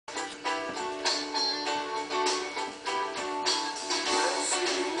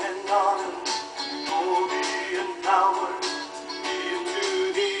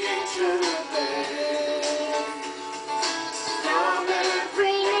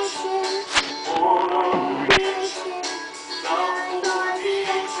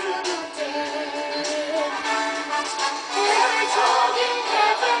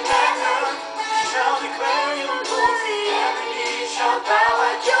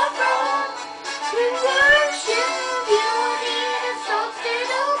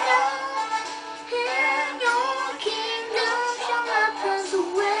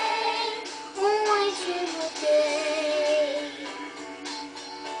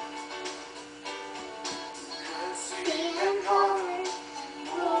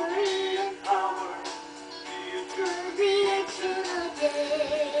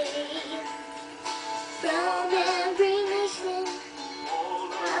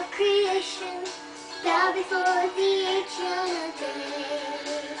bow before the ancient day.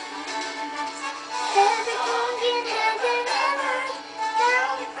 Every tongue in heaven and earth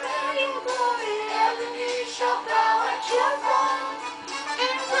shall declare your glory. Every knee shall bow at your throne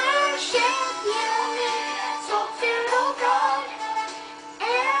and worship you, exalted, O God.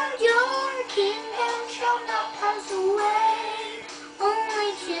 And your kingdom shall not pass away, only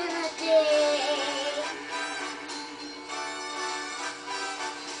till the day.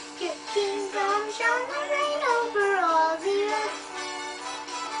 Your kingdom shall reign over all the earth.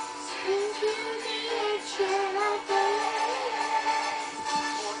 Sing to the ancient of days.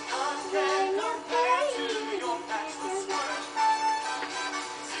 When your praise your master's word.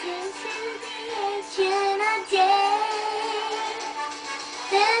 Sing to the ancient of days.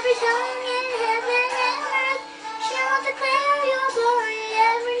 Every tongue in heaven and earth shall declare your glory.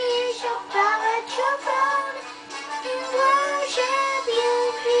 Every knee shall bow at your throne and worship you,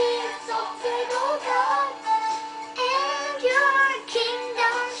 be exalted, O God. And your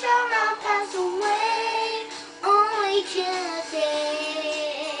kingdom shall not pass away, only till the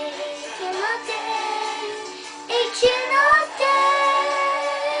day, till the day, ancient of days.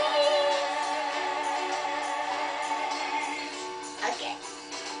 Okay.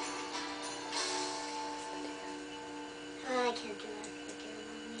 I can't do that again,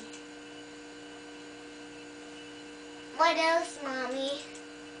 Mommy. What else, Mommy?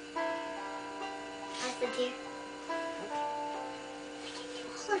 I said here.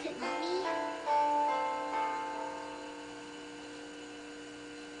 All of it, Mommy.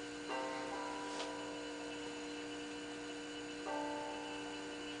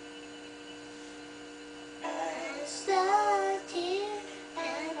 As the deer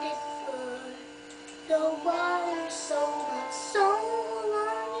panted for the water, so much so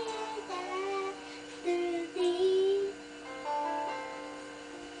longing after thee.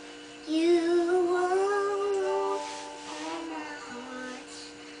 You alone are my heart's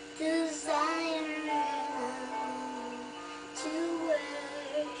desire, and I long to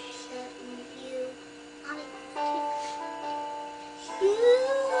worship you. You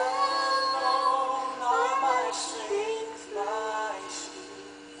alone are my strength, my shield.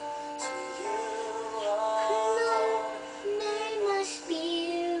 To you alone may my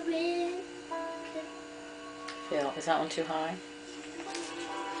spirit. Phil, is that one too high?